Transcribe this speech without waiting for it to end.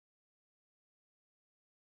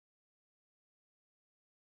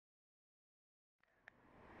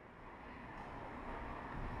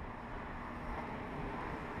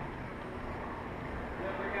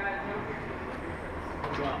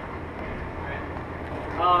as well.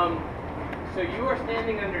 So you are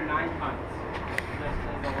standing under 9 tons, just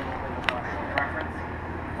as a little bit of a reference.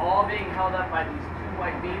 All being held up by these 2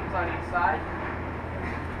 white beams on each side.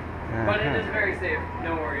 But it is very safe,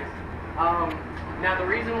 no worries. Now the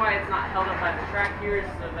reason why it's not held up by the track here is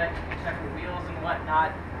so that you can check the wheels and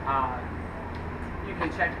whatnot. You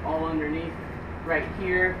can check all underneath right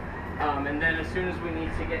here. And then as soon as we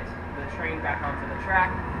need to get the train back onto the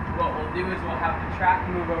track, what we'll do is we'll have the track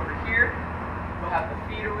move over here. We'll have the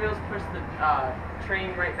feeder wheels push the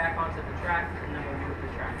train right back onto the track, and then we'll move the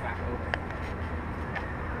track back over.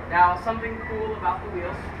 Now, something cool about the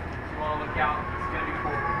wheels, if you want to look out, it's going to be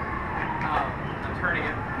cool. I'm turning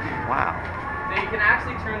it. Wow. So you can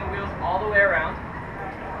actually turn the wheels all the way around.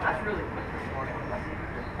 That's really quick this morning.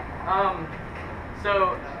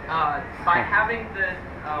 By having the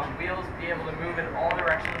wheels be able to move in all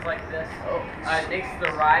directions like this, it makes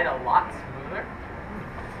the ride a lot smoother.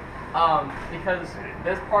 Because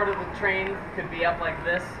this part of the train could be up like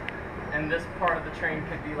this, and this part of the train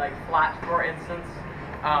could be like flat, for instance.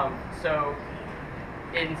 So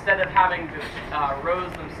instead of having the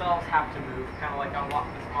rows themselves have to move, kind of like on Walk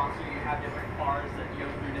This Monster, you have different cars that go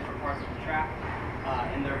through different parts of the track,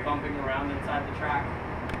 and they're bumping around inside the track.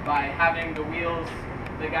 By having the wheels,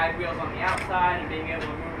 the guide wheels on the outside, and being able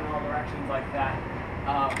to move in all directions like that,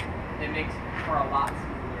 it makes for a lot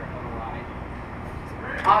smoother of a ride.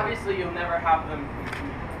 Obviously, you'll never have them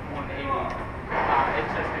complete 180.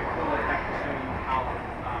 It's just a cool effect to show you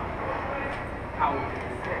how we do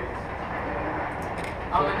it.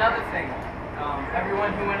 Another thing,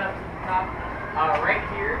 everyone who went up to the top, right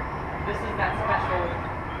here, this is that special.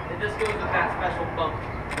 This goes with that special bump,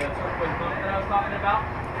 the turquoise bump that I was talking about.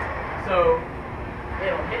 So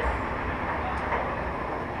it'll hit.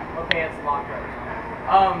 Okay, it's locked right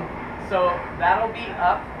now. So that'll be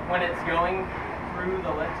up when it's going through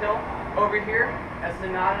the lift hill over here, as to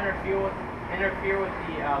not interfere with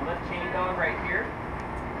the lift chain dog right here.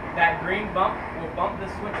 That green bump will bump the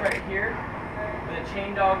switch right here. The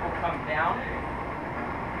chain dog will come down,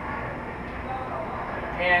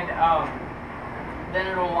 and then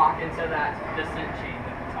it'll lock into that descent chain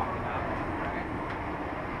that we talked about.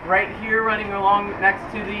 Right here, running along next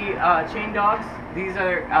to the chain dogs, these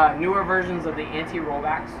are newer versions of the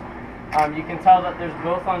anti-rollbacks. You can tell that there's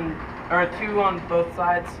 2 on both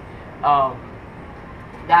sides.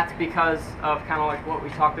 That's because of kind of like what we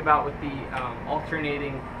talked about with the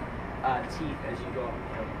alternating teeth as you go up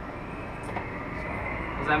the hill.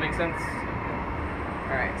 Does that make sense?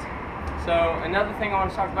 Alright. So another thing I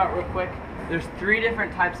want to talk about real quick, there's 3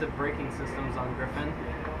 different types of braking systems on Griffon.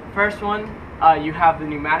 First one, you have the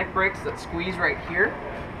pneumatic brakes that squeeze right here.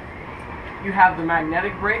 You have the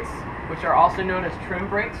magnetic brakes, which are also known as trim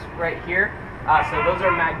brakes right here. So those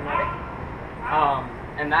are magnetic.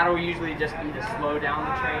 And that'll usually just be to slow down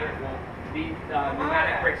the train. It won't be,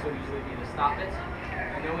 pneumatic brakes will usually be to stop it.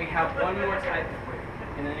 And then we have one more type of brake.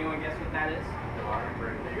 Can anyone guess what that is? Water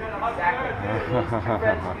brake. Exactly. Those 2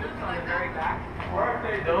 red scoops on the very back,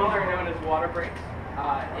 those are known as water brakes.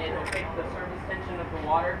 It'll take the surface tension of the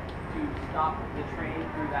water to stop the train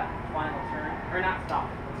through that final turn. Or not stop,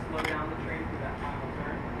 but slow down the train through that final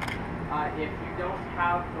turn. If you don't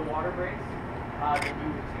have the water brakes, then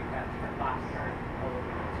you would take that last turn a little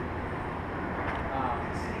bit too.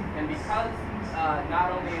 And because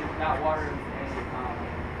not only is that water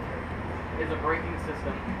is a braking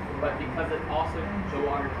system, but because it also, the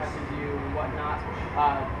water touches you and whatnot,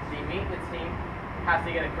 the maintenance team has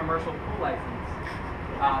to get a commercial pool license.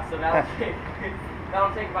 So that'll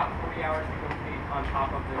take about 40 hours to complete on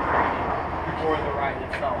top of the training before the ride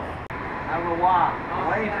itself. I don't know why.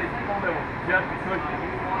 Why you say something was just a cushion?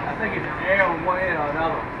 I think it's air on one end or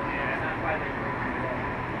another. Yeah, that's why they break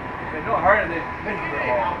it. There's no hurt in this picture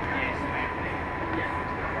at all. Yes.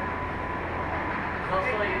 They'll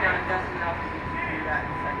slow you down just enough to do that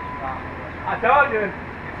in second stop. I told you.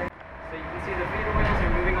 So you can see the feeder wheels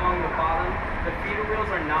are moving along the bottom. The feeder wheels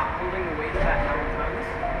are not holding the weight of that 9 tons.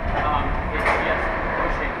 It's just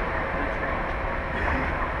pushing the train.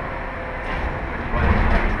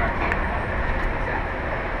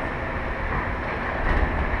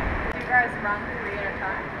 Guys run 3 at a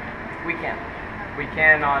time? We can. We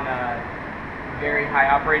can on very high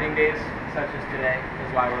operating days, such as today,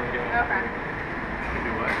 is why we're doing it. Okay. You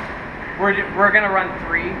do what? We're going to run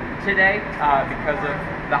 3 today because of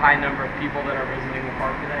the high number of people that are visiting the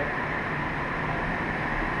park today.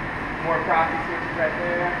 More profit sources right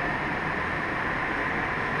there.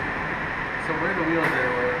 So where are the wheels that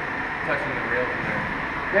were touching the rails in there?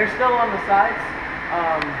 They're still on the sides.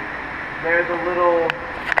 They're the little...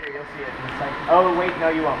 Here, you'll see it in a second. Oh, wait, no,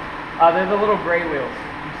 you won't. There's a little gray wheels.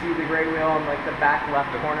 You see the gray wheel in like the back left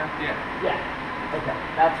corner? Yeah. Yeah. Okay.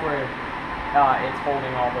 That's where it's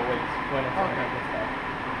holding all the weights when it's in this way.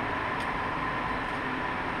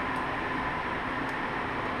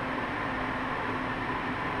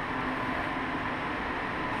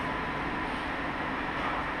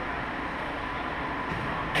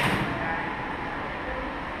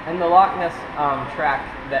 And the Loch Ness track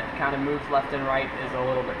that kind of moves left and right is a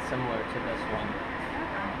little bit similar to this one.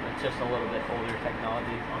 It's just a little bit older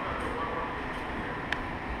technology. It's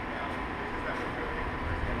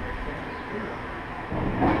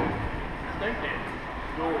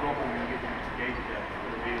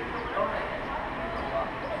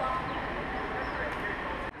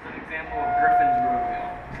an example of Griffon's road wheel.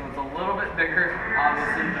 So it's a little bit bigger,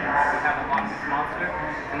 obviously, than what we have at Loch Ness Monster,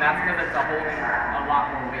 and that's because it's holding a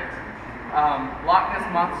lot more weight. Loch Ness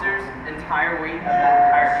Monster's entire weight of that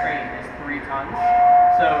entire train is 3 tons,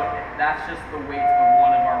 so that's just the weight of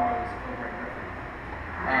one of our rows over at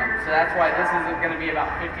Griffon. So that's why this is going to be about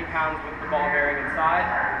 50 pounds with the ball bearing inside,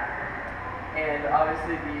 and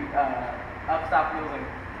obviously the upstop wheels and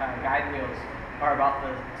guide wheels are about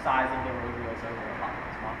the size of the road wheels over at Loch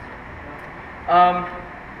Ness Monster.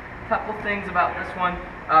 Couple things about this one.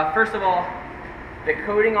 First of all, the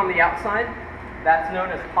coating on the outside, that's known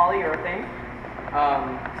as polyurethane.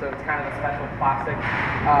 So it's kind of a special plastic,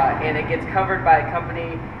 and it gets covered by a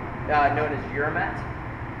company known as Euromet.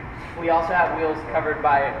 We also have wheels covered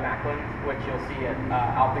by Macklin, which you'll see at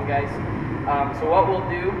Alpengeist. So what we'll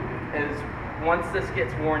do is, once this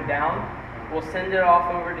gets worn down, we'll send it off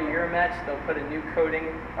over to Euromet. They'll put a new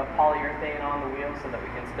coating of polyurethane on the wheel so that we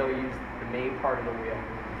can still use the main part of the wheel.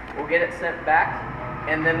 We'll get it sent back,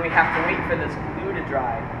 and then we have to wait for this glue to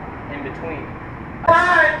dry in between.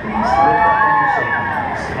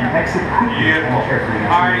 Beautiful.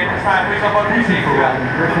 Alright, at this time, please help out your seats.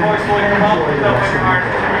 The boys will come up, please don't put your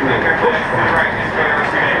arms too carefully next to the right, and straight over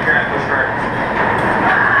straight here at Busch Gardens.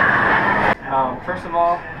 First of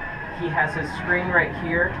all, he has his screen right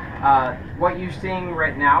here. What you're seeing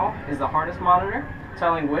right now is the harness monitor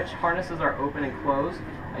telling which harnesses are open and closed.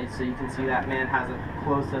 So you can see that man hasn't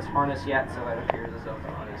closed this harness yet, so it appears as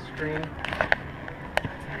open on his screen.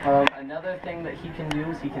 Another thing that he can do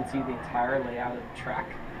is he can see the entire layout of the track.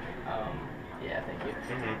 Yeah, thank you.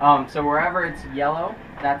 So wherever it's yellow,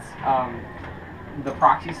 that's the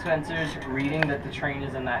proxy sensors reading that the train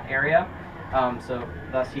is in that area. So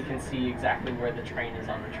thus he can see exactly where the train is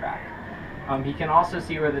on the track. He can also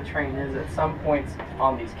see where the train is at some points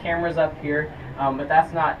on these cameras up here, but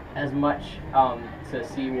that's not as much to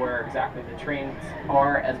see where exactly the trains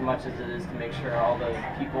are as much as it is to make sure all the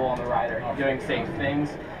people on the ride are doing safe things,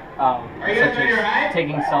 such as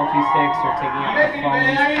taking selfie sticks or taking out their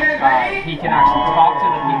phones. He can actually talk to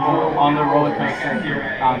the people on the roller coaster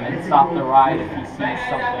and stop the ride if he sees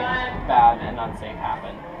something bad and unsafe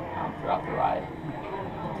happen throughout the ride.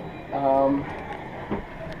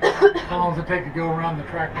 How long does it take to go around the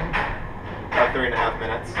track? About 3.5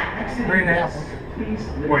 minutes.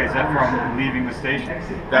 3.5. Wait, is that from leaving the station?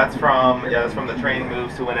 That's from the train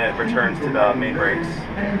moves to when it returns to the main brakes.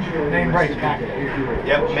 Main brakes back here.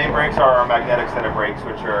 Yep, main brakes are our magnetic set of brakes,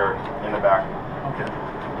 which are in the back. Okay.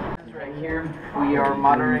 Right here, we are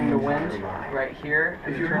monitoring the wind right here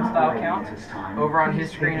at the turnstile count. Over on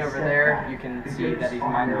his screen over there, you can see that he's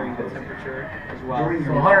monitoring the temperature as well.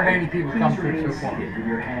 So 180 people come through so far.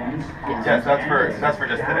 Yes, that's for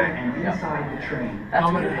just today.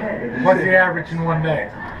 What's the average in one day?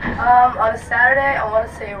 On a Saturday, I want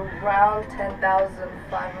to say around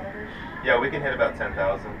 10,500. Yeah, we can hit about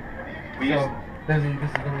 10,000. This is going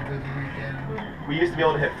to be busy weekend. We used to be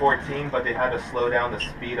able to hit 14, but they had to slow down the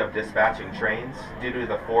speed of dispatching trains due to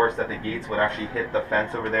the force that the gates would actually hit the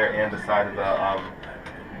fence over there and the side of the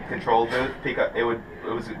control booth. They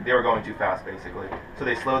were going too fast basically. So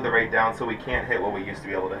they slowed the rate down so we can't hit what we used to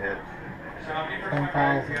be able to hit.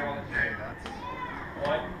 10,000.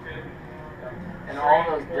 And all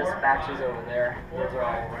those dispatches over there, those are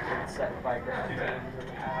all records set by Griffon teams in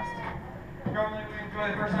the past. Normally we enjoy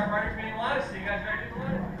the first time riders meeting Lettuce. So you guys ready to do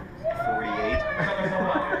the 48.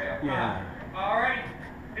 Yeah. Alright.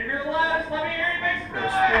 If you're the Lettuce, let me hear you make some noise.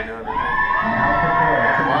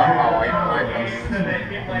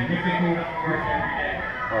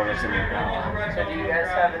 Oh, there's something about So do you guys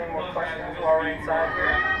have any more questions while we're inside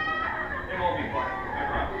here? It won't be fun. I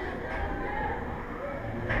promise.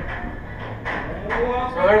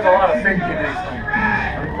 So there's a lot of safety in these things.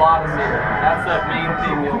 A lot of safety. That's the main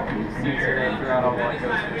thing you'll see today throughout all roller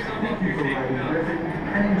coasters.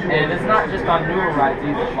 And it's not just on newer rides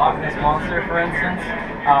either. Loch Ness Monster, for instance,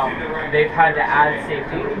 they've had to add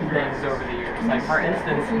safety things over the years. gates. Like for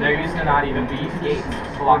instance, there used to not even be gates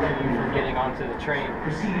blocking you from getting onto the train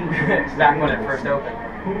back when it first opened.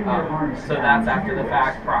 So that's after the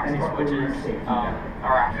fact. Proxy switches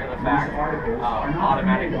are after the fact.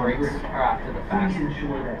 Automatic brakes are after the fact.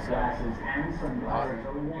 So,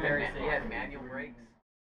 very safe. He had manual brakes.